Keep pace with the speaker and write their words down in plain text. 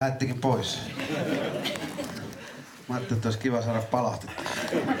Lähettikin pois. Mä ajattelin, että olisi kiva saada palautetta.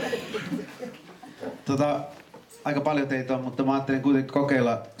 Aika paljon teitä on, mutta mä ajattelin kuitenkin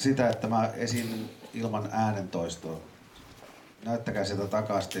kokeilla sitä, että mä esiin ilman äänentoistoa. Näyttäkää sieltä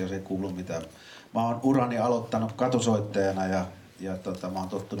takaa sitten, jos ei kuulu mitään. Mä oon urani aloittanut katusoittajana ja mä oon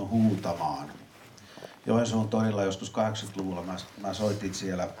tottunut huutamaan. Joensuun torilla joskus 80-luvulla mä soitin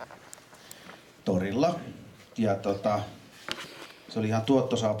siellä torilla. Ja se oli ihan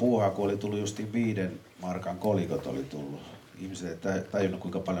tuottosaa puuhaa, kun oli tullut justiin 5 markan kolikot oli tullut. Ihmiset ei tajunnut,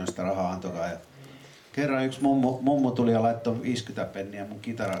 kuinka paljon sitä rahaa antoikaan. Ja kerran yksi mummo tuli ja laittoi 50 penniä mun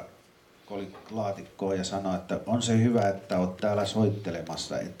kitarakolaattikkoon ja sanoi, että on se hyvä, että oot täällä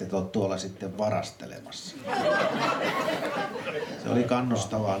soittelemassa, ette ole tuolla sitten varastelemassa. Se oli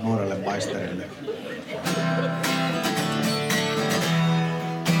kannustavaa nuorelle maisterille.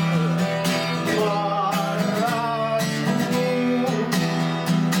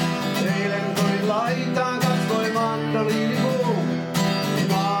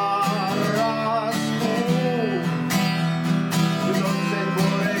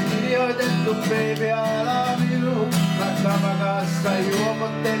 Baby, I love you. Rakkaavakassa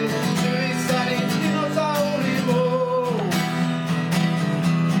juopottelin syissäni dinosaurivoo.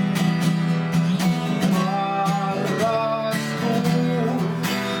 Marraskuu.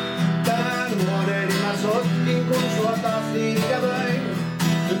 Tän vuoden mä sotkin, kun sua taas liikävöin.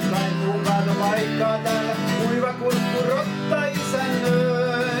 Nyt kaipuun kaatopaikkaa täällä, kuiva kurkku rotta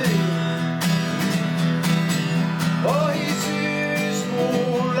isännöi. Ohi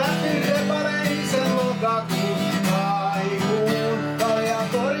syyskuun läpi repaleisen lokakuun kaivuun. Kalja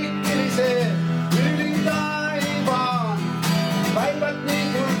korikkilisee yli taivaan. Päivät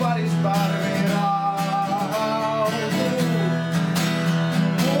niin kuin paris parverautuu.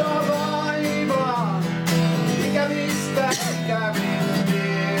 Mua vaivaa ikävistä ikävin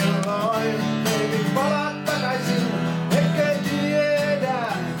milloin. Baby palaat takaisin, ehkä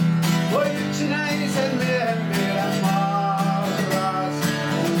tiedän. Voi yksinäisen miehen vielä marraskuun.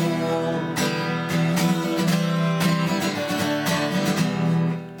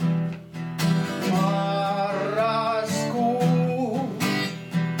 Marraskuu.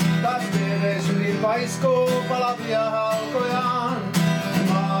 Taas TV-syli paiskoo palavia halkojaan.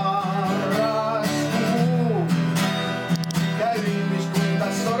 Marraskuu. Käy ihmiskunta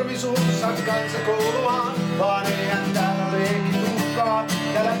sormisuussa kansakouluaan. Vaan eihän täällä leikki tuhkaa.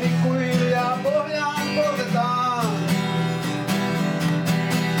 Täällä pikkuhiljaa pohjaan poltetaan.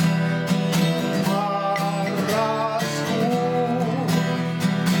 Marraskuu.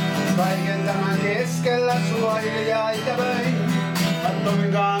 Kaiken tämän keskellä sua hiljaa ikävöin.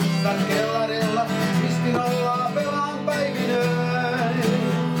 Atomin kanssa kellarilla pistin ollaan pelaan päivinöin.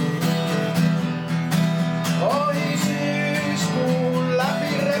 Ohi syyskuun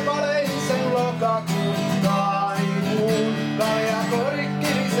läpi repaleisen lokakuun kaivuun. Kalja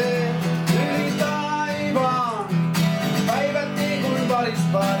korikkilisee yli taivaan. Päivät niin kuin paris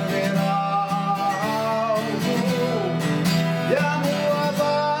parverautuu. Ja mua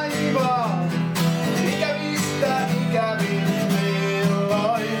vaivaa ikävistä ikävin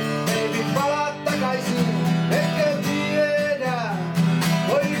milloin. Baby palaat takaisin, etkä tiedä.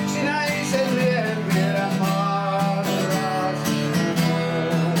 Voi yksinäisen miehen viedä marraskuun.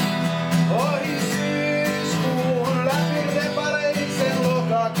 Ohi syyskuun läpi repaleisen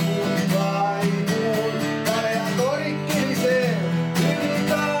lokakuun kaivuun. Kalja korikkilisee yli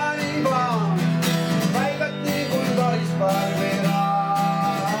taivaan. Päivät niin kuin paris parverautuu.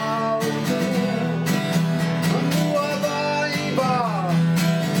 Mua vaivaa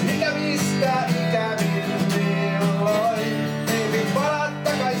ikävistä ikävin milloin. Baby palaat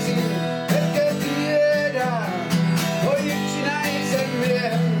takaisin, etkä tiedä. Voi yksinäisen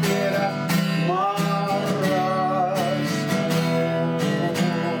miehen viedä marraskuun.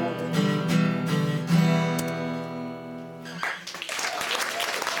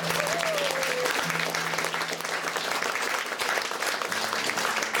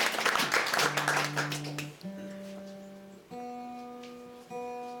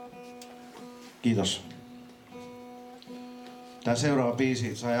 Kiitos. Tämä seuraava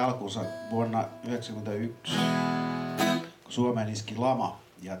biisi sai alkunsa vuonna 1991, kun Suomeen iski lama.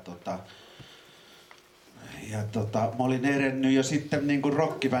 Mä olin edennyt jo sitten niin kuin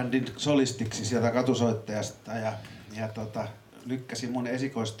rockibändin solistiksi sieltä katusoittajasta ja lykkäsin mun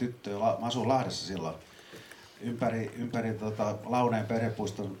esikoistyttöä, mä asuin Lahdessa silloin, ympäri Launeen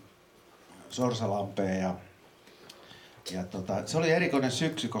perhepuiston Sorsalampeen se oli erikoinen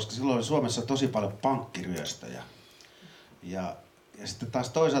syksy, koska silloin oli Suomessa tosi paljon pankkiryöstöjä. Ja sitten taas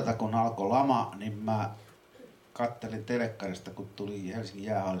toisaalta kun alkoi lama, niin mä kattelin telekkarista, kun tuli Helsingin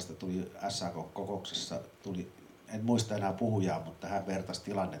jäähallista, tuli SAK-kokouksessa, en muista enää puhujaa, mutta hän vertasi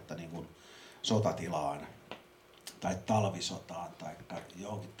tilannetta niin kuin sotatilaan tai talvisotaan tai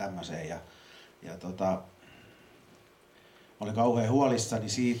johonkin tämmöiseen. Ja olin kauhean huolissani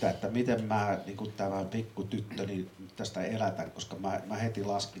siitä, että miten mä niin kuin tämä pikkutyttöni tästä elätän, koska mä heti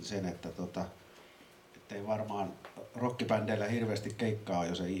laskin sen, että ei varmaan rockibändeillä hirveästi keikkaa ole,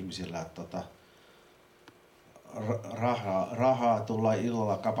 jos ei ihmisillä rahaa tulla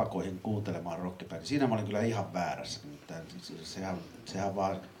illalla kapakoihin kuuntelemaan rockibändiä. Siinä mä olin kyllä ihan väärässä, nimittäin sehän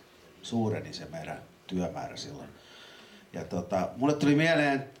vaan suureni se meidän työmäärä silloin. Ja mulle tuli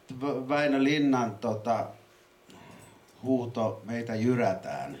mieleen Väinö Linnan huuto Meitä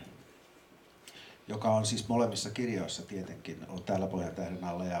jyrätään, joka on siis molemmissa kirjoissa tietenkin, on täällä Pohjantähden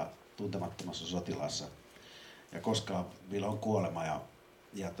alla ja Tuntemattomassa sotilassa ja Koskaan milloin kuolema.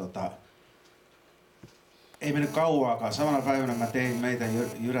 Ei mennyt kauaakaan. Samana päivänä mä tein Meitä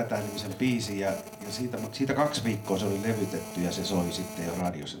jyrätään nimisen biisin ja siitä 2 viikkoa se oli levytetty ja se soi sitten jo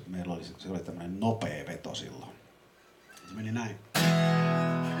radiossa. Se oli tämmönen nopea veto silloin. Se meni näin.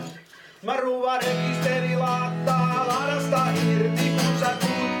 Mä ruuan rekisteri laattaa, ladasta irti kun sä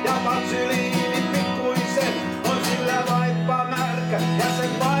tuut ja patsyliini pikkuisen. On sillä vaippa märkä ja sen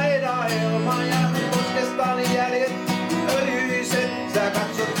paida ilman ja koskestani jäljet öljyiset. Sä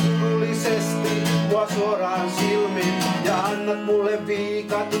katsot surullisesti mua suoraan silmin ja annat mulle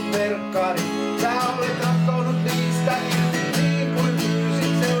viikatut verkkarit. Sä olet ratkonut niistä irti niin kuin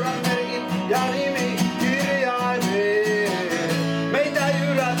pyysit seuran merkit ja nimi kirjaimeen. Meitä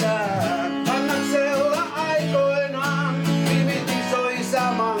jyrätään kannaksella aikoinaan, nimi iso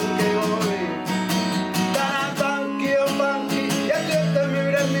isä mankeloi. Tänään tankki on pankki ja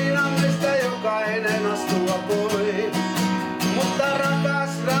työttömyyden minan meistä jokainen astua voi. Mutta rakas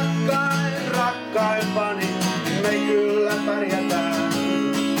rakkaimpani, me kyllä pärjätään.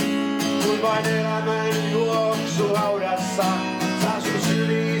 Kun vain elämän juoksu haudassa, saa sun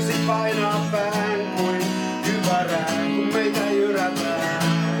syliisi painaa pään kuin kypärään, kun meitä jyrätään.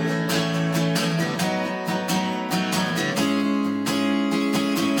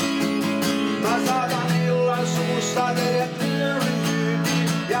 Mä saatan illan suussa teidät lyödyn kyytiin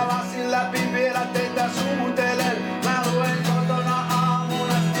ja lasin läpi vielä teitä suutelen. Mä luen kotona aamuun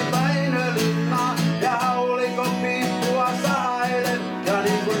asti Väinö Linnaa ja haulikon piippua sahailen. Ja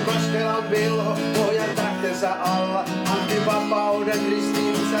niin kuin Koskelan Vilho pohjan tähtensä alla hankin vapauden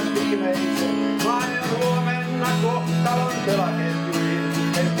ristiinsä viimeisen. Mä aion huomenna kohtalon telaketjuihin,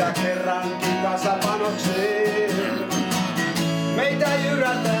 ehkä kerrankin kasapanokseen. Meitä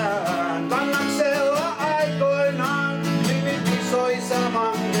jyrätään kannaksella aikoinaan, nimi iso isä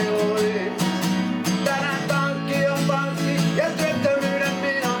mankeloi. Tänään tankki on pankki ja työttömyyden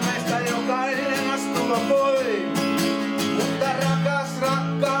minan meistä jokainen astua voi. Mutta rakas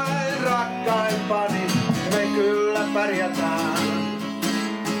rakkaimpani, me kyllä pärjätään.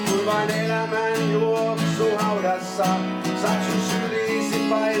 Kun vain elämän juoksu haudassa, saat sun syliisi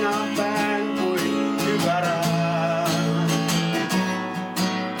painaa pään kuin kypärään.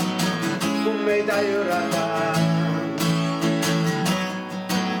 Kun meitä jyrätään,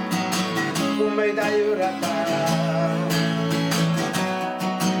 kun meitä jyrätään,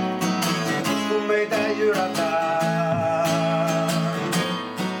 kun meitä jyrätään.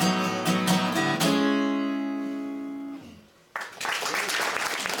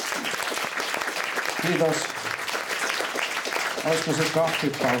 Kiitos. Olisiko se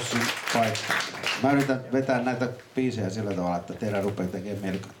kahvipaussin paikka? Mä yritän vetää näitä biisejä sillä tavalla, että teidän rupeaa tekemään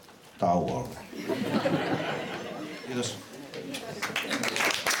mieli tauolla. Kiitos.